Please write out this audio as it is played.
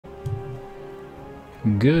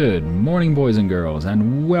Good morning, boys and girls,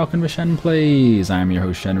 and welcome to Shen Plays. I'm your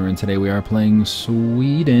host, Shenner, and today we are playing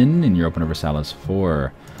Sweden in Europa Universalis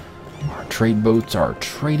 4. Our trade boats are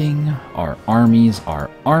trading, our armies are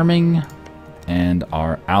arming, and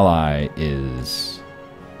our ally is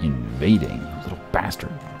invading. Little bastard.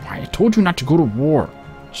 I told you not to go to war.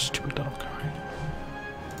 Stupid little guy.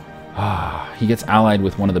 He gets allied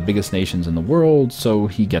with one of the biggest nations in the world, so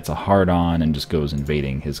he gets a hard-on and just goes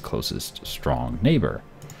invading his closest strong neighbor.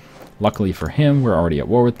 Luckily for him, we're already at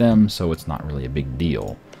war with them, so it's not really a big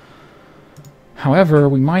deal. However,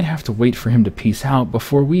 we might have to wait for him to peace out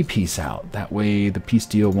before we peace out. That way the peace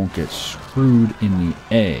deal won't get screwed in the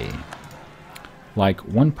A. Like,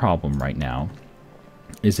 one problem right now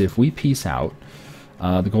is if we peace out,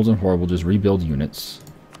 the Golden Horde will just rebuild units,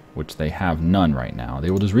 which they have none right now.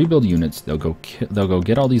 They will just rebuild units, they'll go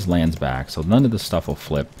get all these lands back, so none of this stuff will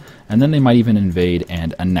flip, and then they might even invade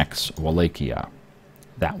and annex Wallachia.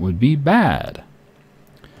 That would be bad.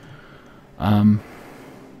 But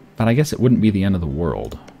I guess it wouldn't be the end of the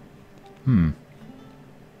world. You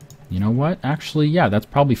know what? Actually, yeah, that's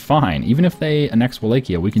probably fine. Even if they annex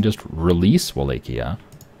Wallachia, we can just release Wallachia,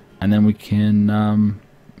 and then we can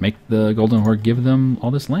make the Golden Horde give them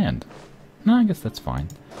all this land. No, I guess that's fine.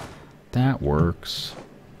 That works.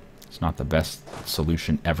 It's not the best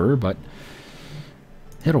solution ever, but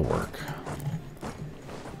it'll work.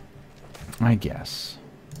 I guess.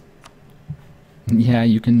 Yeah,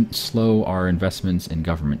 you can slow our investments in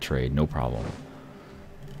government trade, no problem.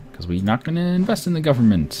 Because we're not going to invest in the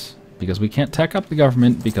government. Because we can't tech up the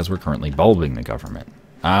government because we're currently bulbing the government.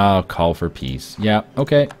 Ah, call for peace. Yeah,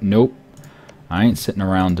 okay, nope. I ain't sitting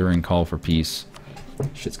around during call for peace.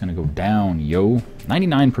 Shit's gonna go down, yo.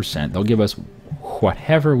 99%. They'll give us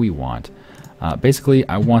whatever we want. Basically,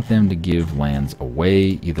 I want them to give lands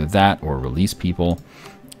away. Either that or release people.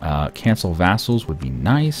 Cancel vassals would be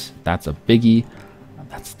nice. That's a biggie.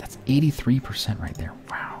 That's 83% right there.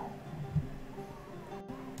 Wow.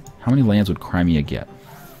 How many lands would Crimea get?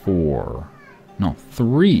 4. No,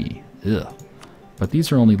 3. Ugh. But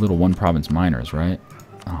these are only little one-province minors, right?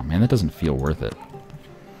 Oh, man, that doesn't feel worth it.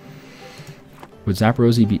 Would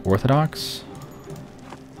Zaporozhye be Orthodox?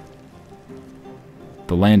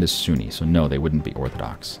 The land is Sunni, so no, they wouldn't be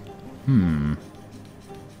Orthodox.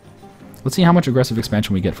 Let's see how much aggressive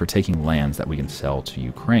expansion we get for taking lands that we can sell to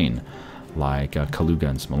Ukraine, like Kaluga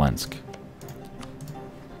and Smolensk.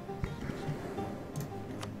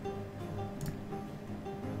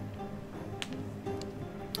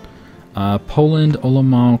 Poland,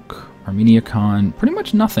 Olomouc, Armenia Khan, pretty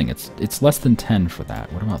much nothing. It's less than 10 for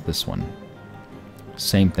that. What about this one?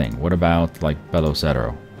 Same thing. What about, like,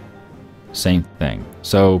 Belosero? Same thing.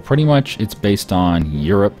 So, pretty much, it's based on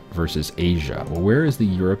Europe versus Asia. Well, where is the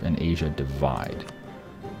Europe and Asia divide?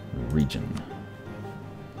 Region.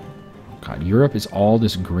 God, Europe is all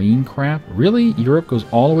this green crap? Really? Europe goes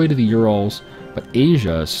all the way to the Urals, but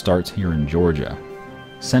Asia starts here in Georgia.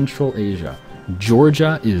 Central Asia.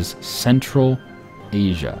 Georgia is Central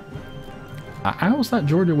Asia. I always thought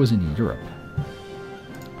Georgia was in Europe.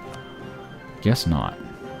 Guess not.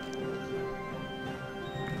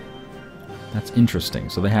 That's interesting.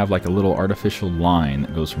 So they have like a little artificial line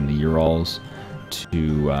that goes from the Urals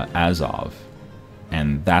to Azov.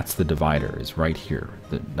 And that's the divider, is right here.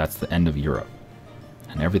 That's the end of Europe.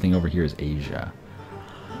 And everything over here is Asia.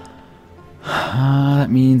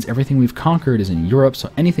 That means everything we've conquered is in Europe,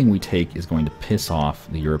 so anything we take is going to piss off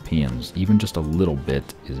the Europeans. Even just a little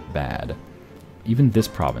bit is bad. Even this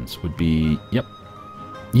province would be... Yep.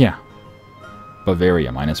 Yeah.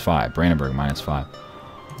 Bavaria, -5. Brandenburg, -5.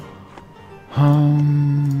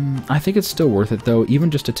 I think it's still worth it, though. Even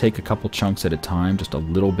just to take a couple chunks at a time, just a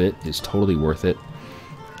little bit, is totally worth it.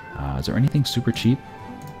 Is there anything super cheap?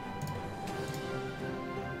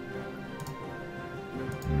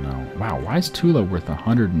 No. Wow, why is Tula worth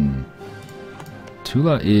 100 and...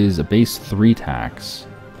 Tula is a base 3 tax.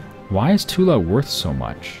 Why is Tula worth so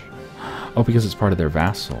much? Oh, because it's part of their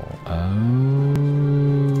vassal. Oh,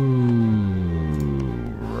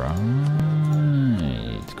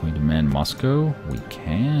 right. Can we demand Moscow? We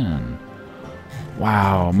can.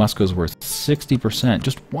 Wow, Moscow's worth 60%.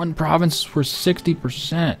 Just one province is worth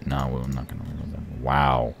 60%. No, we're not going to do that.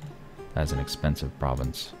 Wow. That's an expensive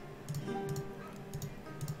province.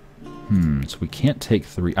 So we can't take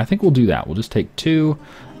 3. I think we'll do that. We'll just take 2.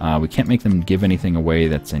 We can't make them give anything away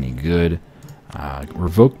that's any good.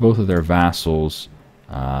 Revoke both of their vassals.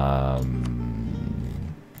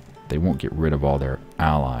 They won't get rid of all their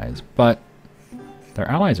allies, but their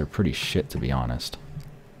allies are pretty shit, to be honest.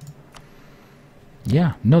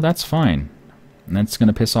 Yeah, no, that's fine. And that's going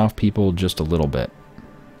to piss off people just a little bit.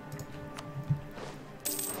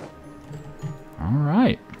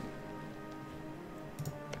 Alright.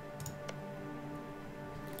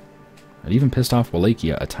 It even pissed off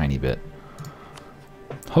Wallachia a tiny bit.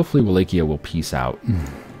 Hopefully Wallachia will peace out.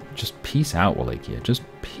 Just peace out, Wallachia. Just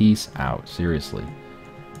peace out. Seriously.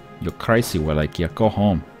 You're crazy, Wallachia. Go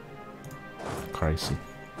home. Crazy.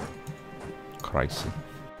 Crazy.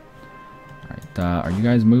 Alright, are you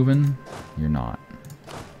guys moving? You're not.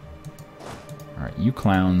 Alright, you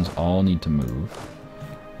clowns all need to move.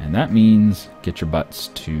 And that means get your butts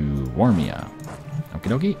to Warmia. Okie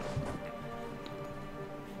dokie.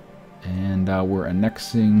 And we're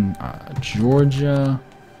annexing Georgia.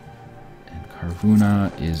 And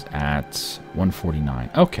Carvuna is at 149.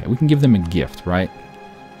 Okay, we can give them a gift, right?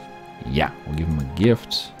 Yeah, we'll give them a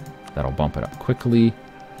gift. That'll bump it up quickly.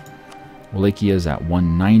 Wallachia is at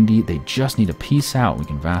 190. They just need to peace out. We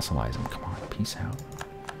can vassalize them. Come on, peace out.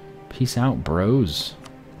 Peace out, bros.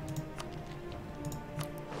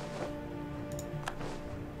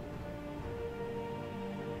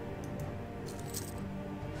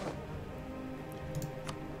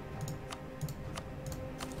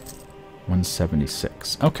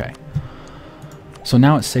 $176. Okay. So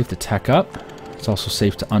now it's safe to tech up. It's also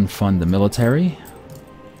safe to unfund the military.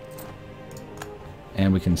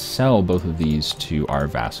 And we can sell both of these to our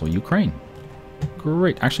vassal, Ukraine.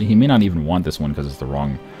 Great. Actually, he may not even want this one because it's the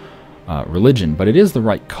wrong religion, but it is the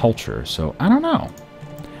right culture. So, I don't know.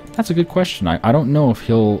 That's a good question. I don't know if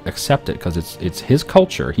he'll accept it because it's his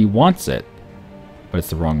culture. He wants it, but it's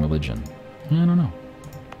the wrong religion. I don't know.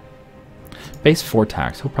 Base 4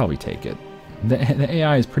 tax. He'll probably take it. The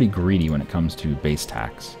AI is pretty greedy when it comes to base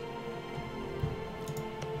tax.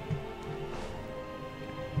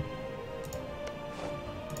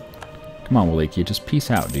 Come on, Wallachia, just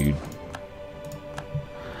peace out, dude.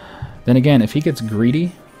 Then again, if he gets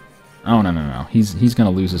greedy... Oh, no. He's going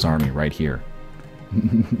to lose his army right here.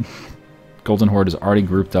 Golden Horde has already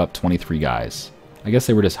grouped up 23 guys. I guess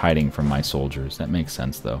they were just hiding from my soldiers. That makes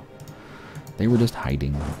sense, though. They were just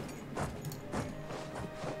hiding.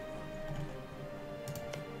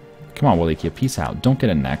 Come on, Wallachia, peace out. Don't get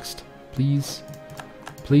annexed. Please.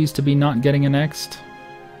 Please to be not getting annexed.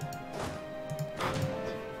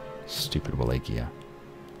 Stupid Wallachia.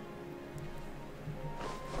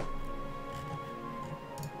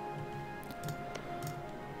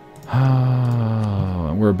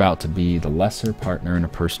 Oh, we're about to be the lesser partner in a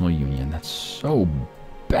personal union. That's so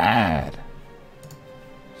bad.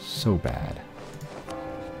 So bad.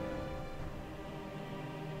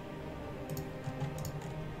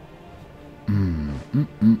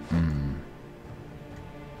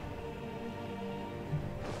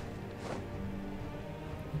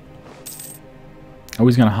 Oh,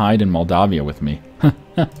 he's gonna hide in Moldavia with me.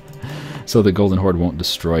 So the Golden Horde won't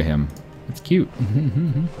destroy him. It's cute.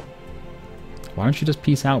 Why don't you just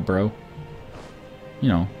peace out, bro? You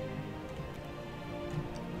know.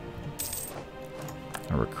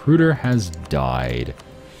 A recruiter has died.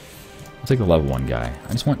 I'll take the level 1 guy.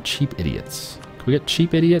 I just want cheap idiots. Can we get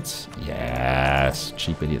cheap idiots? Yes!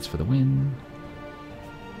 Cheap idiots for the win.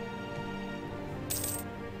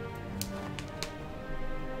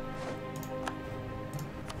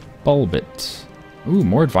 Bulbit. Ooh,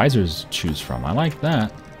 more advisors to choose from. I like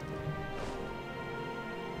that.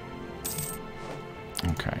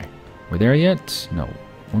 Okay. We're there yet? No.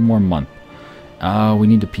 One more month. Oh, we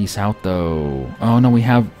need to peace out, though. Oh, no, we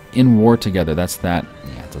have in war together. That's that.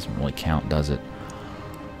 Yeah, it doesn't really count, does it?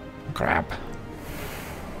 Crap.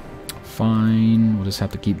 Fine. We'll just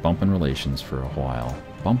have to keep bumping relations for a while.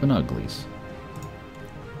 Bumping uglies.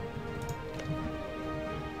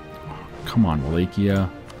 Oh, come on, Wallachia.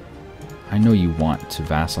 I know you want to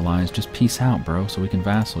vassalize. Just peace out, bro, so we can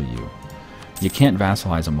vassal you. You can't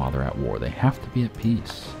vassalize them while they're at war. They have to be at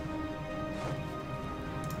peace.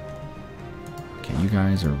 Okay, you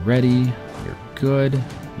guys are ready. You're good.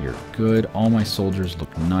 You're good. All my soldiers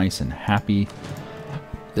look nice and happy.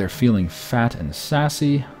 They're feeling fat and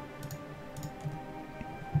sassy.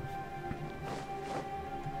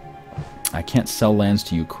 I can't sell lands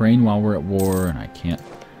to Ukraine while we're at war, and I can't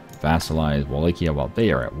vassalize Wallachia while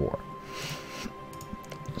they are at war.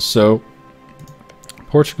 So,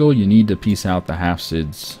 Portugal, you need to peace out the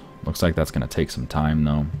Hafsids. Looks like that's going to take some time,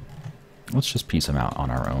 though. Let's just peace them out on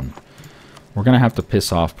our own. We're going to have to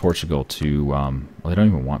piss off Portugal to... well, they don't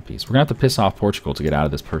even want peace. We're going to have to piss off Portugal to get out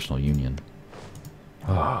of this personal union.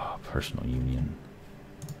 Oh, personal union.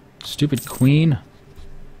 Stupid queen.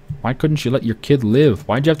 Why couldn't you let your kid live?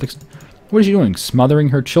 Why'd you have to... What is she doing? Smothering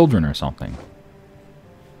her children or something?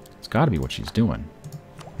 It's got to be what she's doing.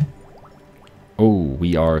 Oh,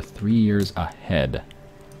 we are 3 years ahead.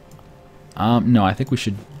 No, I think we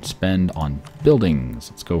should spend on buildings.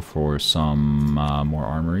 Let's go for some more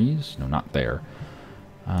armories. No, not there.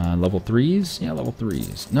 Level 3s? Yeah, level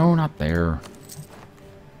 3s. No, not there.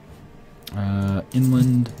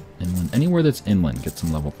 Inland. Inland. Anywhere that's inland, get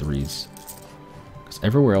some level 3s. Because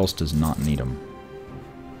everywhere else does not need them.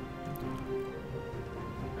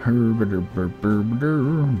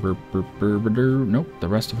 Nope, the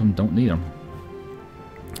rest of them don't need them.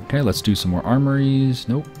 Okay, let's do some more armories.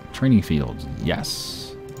 Nope. Training fields.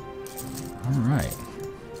 Yes. Alright.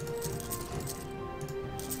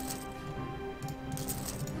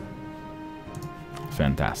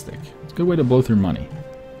 Fantastic. It's a good way to blow through money.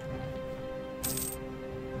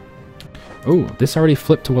 Oh, this already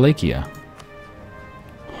flipped to Wallachia.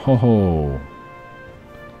 Ho ho.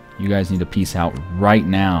 You guys need to peace out right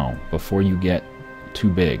now before you get too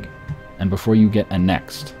big. And before you get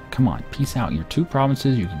annexed. Come on, peace out. You're 2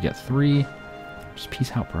 provinces, you can get 3. Just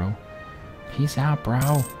peace out, bro. Peace out,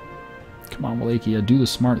 bro. Come on, Wallachia, do the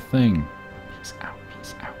smart thing. Peace out,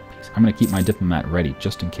 peace out, peace out. I'm going to keep my diplomat ready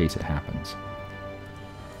just in case it happens.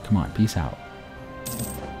 Come on, peace out.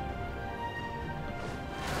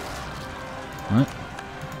 What?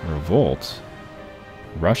 Revolt?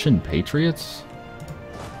 Russian patriots?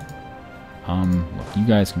 Look, you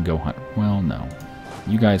guys can go hunt. Well, no.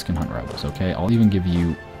 You guys can hunt rebels, okay? I'll even give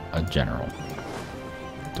you a general.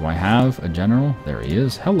 Do I have a general? There he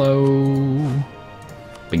is. Hello!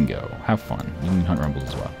 Bingo. Have fun. You can hunt rebels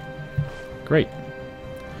as well. Great.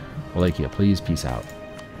 Wallachia, please peace out.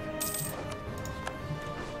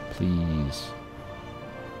 Please.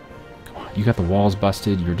 Come on. You got the walls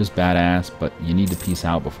busted. You're just badass, but you need to peace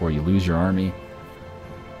out before you lose your army.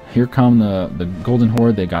 Here come the Golden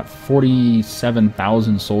Horde. They got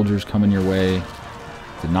 47,000 soldiers coming your way.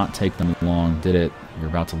 Did not take them long, did it? You're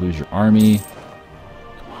about to lose your army.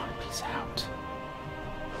 Come on, peace out.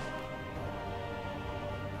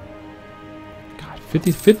 God,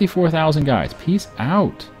 54,000 guys. Peace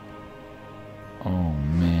out. Oh,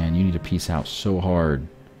 man. You need to peace out so hard.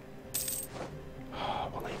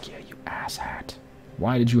 Oh, Wallachia, you asshat.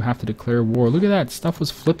 Why did you have to declare war? Look at that. Stuff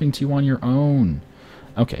was flipping to you on your own.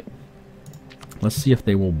 Okay. Let's see if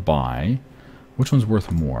they will buy. Which one's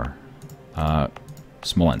worth more?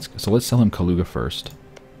 Smolensk. So let's sell him Kaluga first.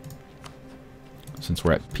 Since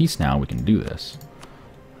we're at peace now, we can do this.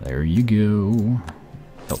 There you go.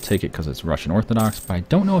 He'll take it because it's Russian Orthodox, but I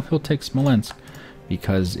don't know if he'll take Smolensk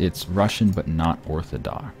because it's Russian but not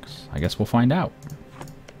Orthodox. I guess we'll find out.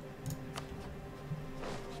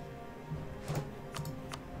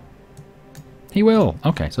 He will.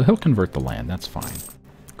 Okay, so he'll convert the land. That's fine.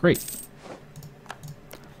 Great.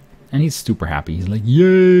 And he's super happy. He's like,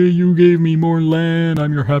 yay, you gave me more land.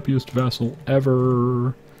 I'm your happiest vassal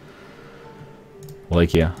ever.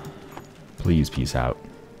 Wallachia, please peace out.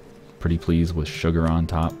 Pretty please with sugar on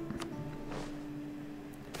top.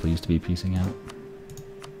 Pleased to be peacing out.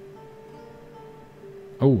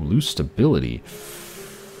 Oh, lose stability.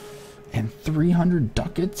 And 300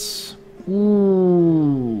 ducats?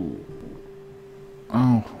 Ooh.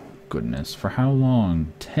 Oh, goodness. For how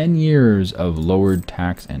long? 10 years of lowered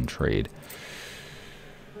tax and trade.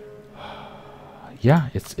 Yeah,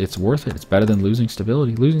 it's worth it. It's better than losing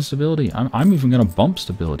stability. Losing stability. I'm even going to bump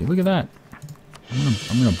stability. Look at that.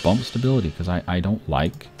 I'm gonna bump stability because I don't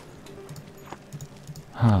like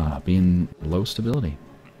being low stability.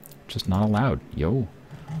 Just not allowed. Yo.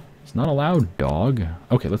 It's not allowed, dog.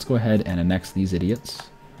 Okay, let's go ahead and annex these idiots.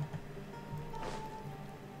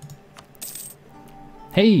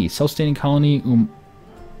 Hey, self-standing colony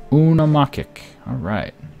Unamakik.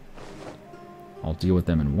 Alright. I'll deal with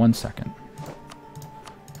them in 1 second.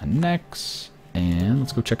 Annex. And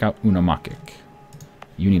let's go check out Unamakik.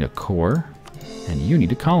 You need a core. And you need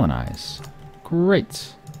to colonize.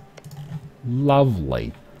 Great.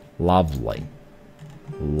 Lovely. Lovely.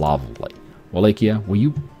 Lovely. Wallachia, will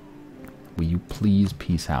you please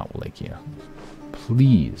peace out, Wallachia?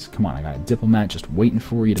 Please. Come on, I got a diplomat just waiting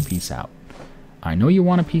for you to peace out. I know you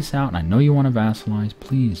want to peace out, and I know you want to vassalize.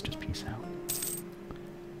 Please, just peace out.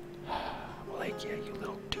 Wallachia, you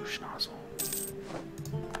little douche nozzle.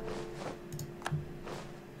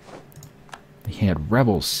 He had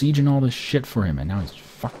rebels sieging all this shit for him, and now he's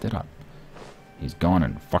fucked it up. He's gone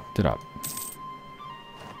and fucked it up.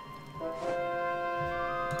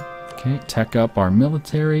 Okay, tech up our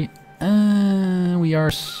military. We are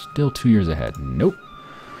still 2 years ahead. Nope.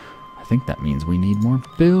 I think that means we need more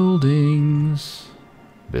buildings.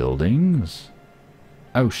 Buildings?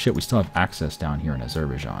 Oh shit, we still have access down here in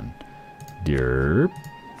Azerbaijan. Derp.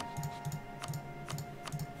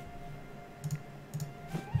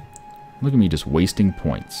 Look at me just wasting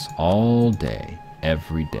points all day,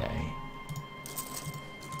 every day.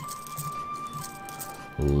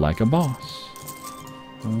 Like a boss.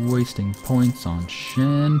 Wasting points on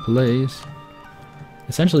Shen plays.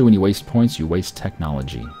 Essentially, when you waste points, you waste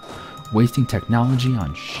technology. Wasting technology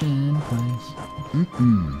on Shen plays.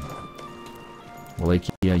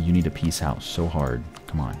 Wallachia, you need to peace out so hard.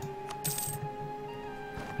 Come on.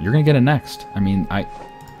 You're gonna get a next. I mean, I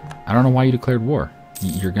don't know why you declared war.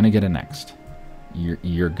 You're gonna get a next.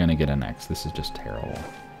 You're gonna get a next. This is just terrible.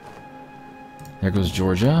 There goes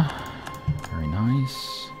Georgia. Very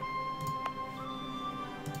nice.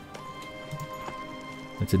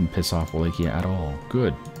 That didn't piss off Wallachia at all.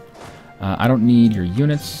 Good. I don't need your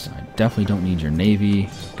units. I definitely don't need your navy.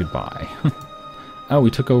 Goodbye. Oh,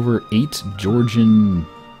 we took over 8 Georgian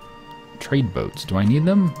trade boats. Do I need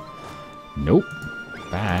them? Nope.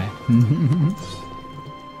 Bye.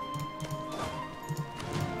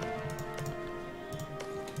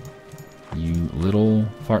 You little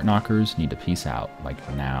fart knockers need to peace out, like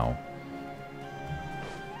now.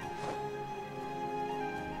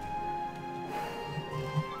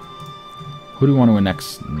 Who do we want to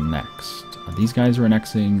annex next? These guys are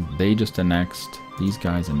annexing, they just annexed, these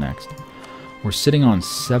guys annexed. We're sitting on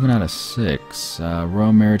 7 out of 6.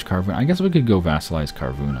 Royal Marriage, Carvuna. I guess we could go vassalize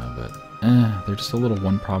Carvuna, but they're just a little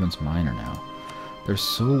one province minor now. They're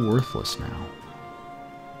so worthless now.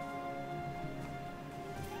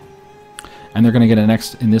 And they're going to get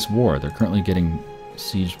annexed in this war. They're currently getting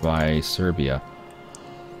sieged by Serbia.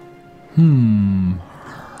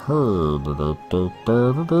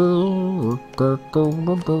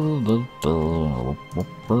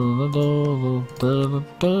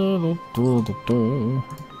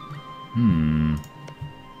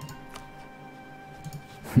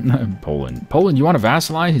 Poland. Poland, you want to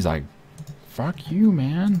vassalize? He's like, fuck you,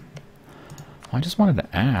 man. I just wanted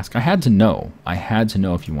to ask. I had to know. I had to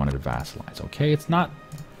know if you wanted to vassalize. Okay, it's not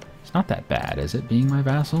that bad, is it? Being my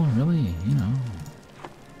vassal, really? You know.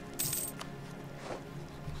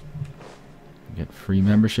 Get free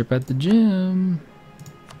membership at the gym.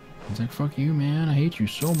 He's like, fuck you, man. I hate you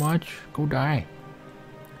so much. Go die.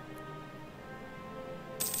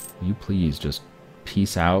 Will you please just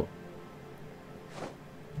peace out?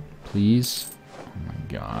 Please? Oh my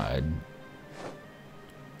god.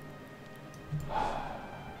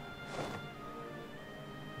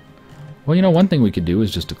 Well, you know, one thing we could do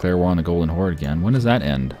is just declare war on the Golden Horde again. When does that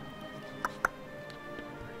end?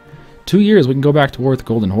 2 years, we can go back to war with the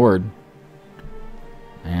Golden Horde.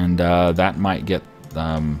 And that might get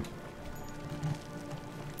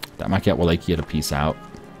Wallachia to peace out.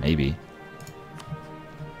 Maybe.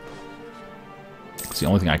 It's the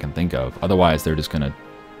only thing I can think of. Otherwise, they're just going to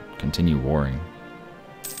continue warring.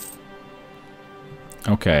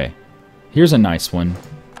 Okay. Here's a nice one.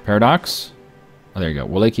 Paradox? Oh, there you go.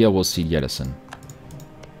 Wallachia will cede Yedison.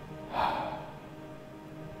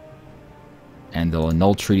 And they'll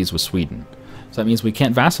annul treaties with Sweden. So that means we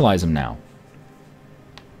can't vassalize them now.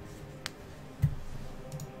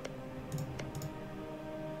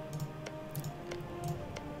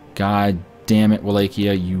 God damn it,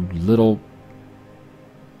 Wallachia, you little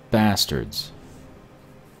bastards.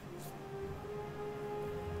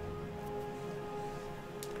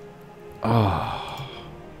 Oh.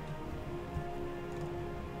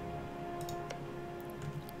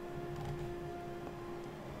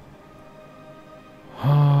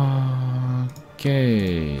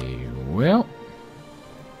 Okay, well.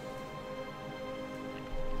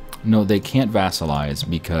 No, they can't vassalize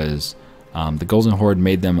because the Golden Horde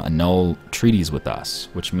made them annul treaties with us,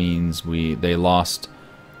 which means they lost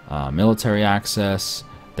military access,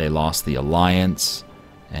 they lost the alliance,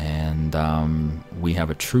 and we have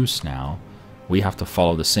a truce now. We have to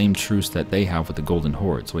follow the same truce that they have with the Golden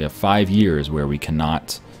Horde. So we have 5 years where we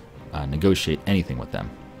cannot negotiate anything with them.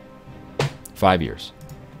 5 years.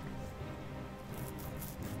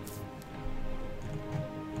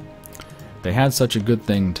 They had such a good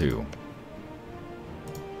thing too.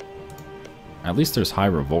 At least there's high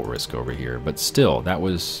revolt risk over here, but still, that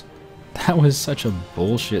was such a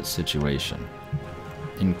bullshit situation.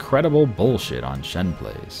 Incredible bullshit on Shen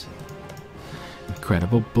plays.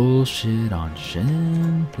 Incredible bullshit on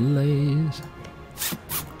Shen plays.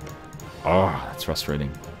 Oh, that's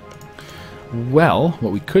frustrating. Well,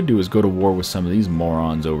 what we could do is go to war with some of these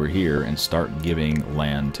morons over here and start giving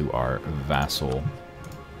land to our vassal.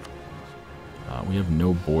 We have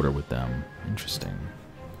no border with them. Interesting.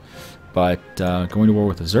 But going to war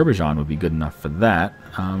with Azerbaijan would be good enough for that.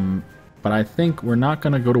 But I think we're not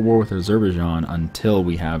going to go to war with Azerbaijan until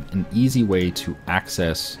we have an easy way to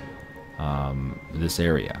access this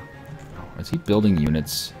area. Oh, is he building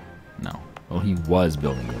units? No. Well, he was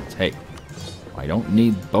building units. Hey, I don't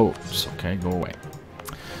need boats. Okay, go away.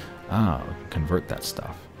 Ah, convert that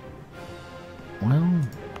stuff. Well,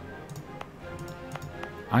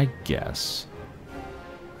 I guess.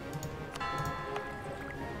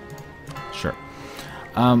 Sure.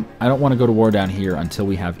 I don't want to go to war down here until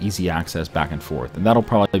we have easy access back and forth. And that'll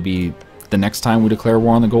probably be the next time we declare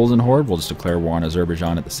war on the Golden Horde. We'll just declare war on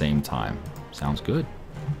Azerbaijan at the same time. Sounds good.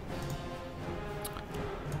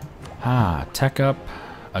 Ah, tech up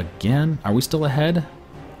again. Are we still ahead?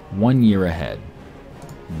 1 year ahead.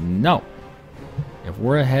 No. If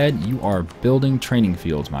we're ahead, you are building training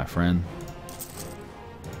fields, my friend.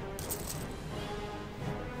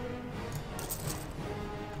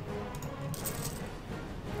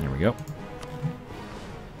 There we go.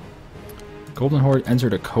 Golden Horde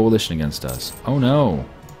entered a coalition against us. Oh no.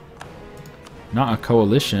 Not a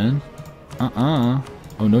coalition. Oh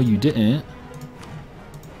no, you didn't.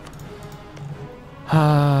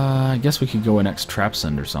 I guess we could go an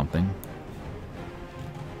Trapsund or something.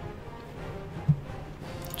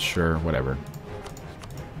 Sure, whatever.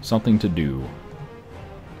 Something to do.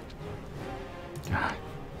 God,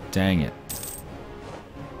 dang it.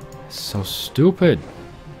 So stupid.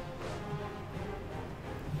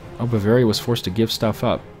 Oh, Bavaria was forced to give stuff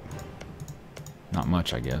up. Not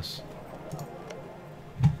much, I guess.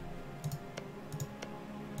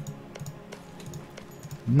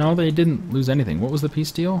 No, they didn't lose anything. What was the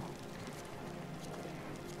peace deal?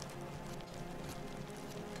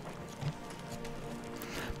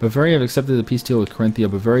 Bavaria have accepted the peace deal with Carinthia.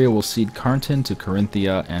 Bavaria will cede Carnton to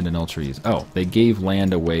Carinthia and Aneltries. Oh, they gave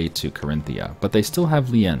land away to Carinthia, but they still have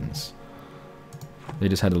Liens. They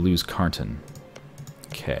just had to lose Carnton.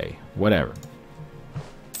 Okay, whatever.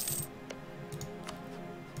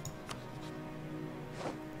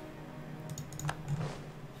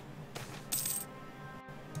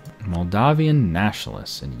 Moldavian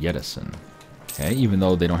nationalists in Yedison. Okay, even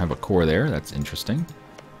though they don't have a core there, that's interesting.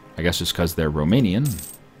 I guess just because they're Romanian.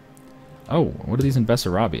 Oh, what are these in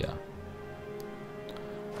Bessarabia?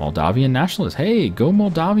 Moldavian nationalists. Hey, go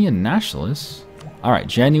Moldavian nationalists. Alright,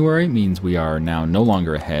 January means we are now no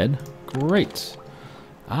longer ahead. Great.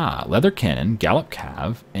 Ah, leather cannon, gallop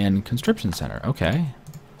cav, and conscription center. Okay.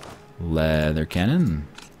 Leather cannon,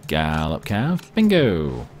 gallop cav,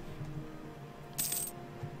 bingo.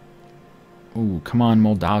 Ooh, come on,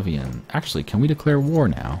 Moldavian. Actually, can we declare war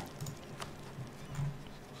now?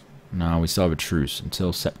 No, we still have a truce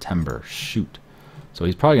until September. Shoot. So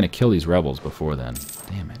he's probably going to kill these rebels before then.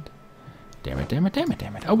 Damn it. Damn it, damn it, damn it,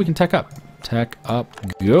 damn it. Oh, we can tech up. Tech up,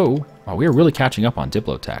 go. Oh, we are really catching up on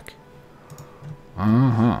Diplotech.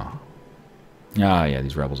 Uh-huh. Ah, yeah,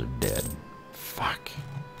 these rebels are dead. Fuck.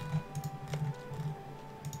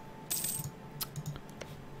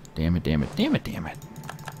 Damn it, damn it, damn it, damn it.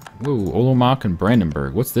 Whoa, Olomouc and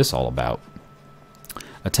Brandenburg. What's this all about?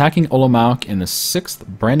 Attacking Olomouc in the 6th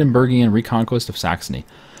Brandenburgian Reconquest of Saxony.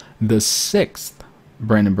 The 6th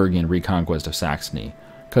Brandenburgian Reconquest of Saxony.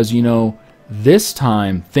 Because, you know, this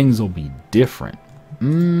time things will be different.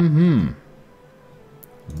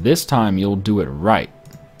 This time you'll do it right.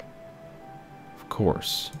 Of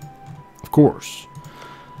course. Of course.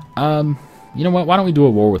 You know what? Why don't we do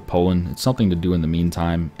a war with Poland? It's something to do in the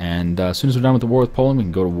meantime. And as soon as we're done with the war with Poland, we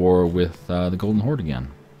can go to war with the Golden Horde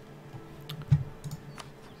again.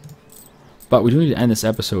 But we do need to end this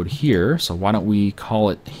episode here, so why don't we call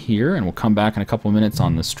it here, and we'll come back in a couple of minutes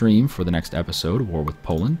on the stream for the next episode of War with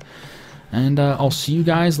Poland. And I'll see you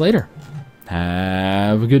guys later.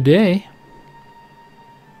 Have a good day.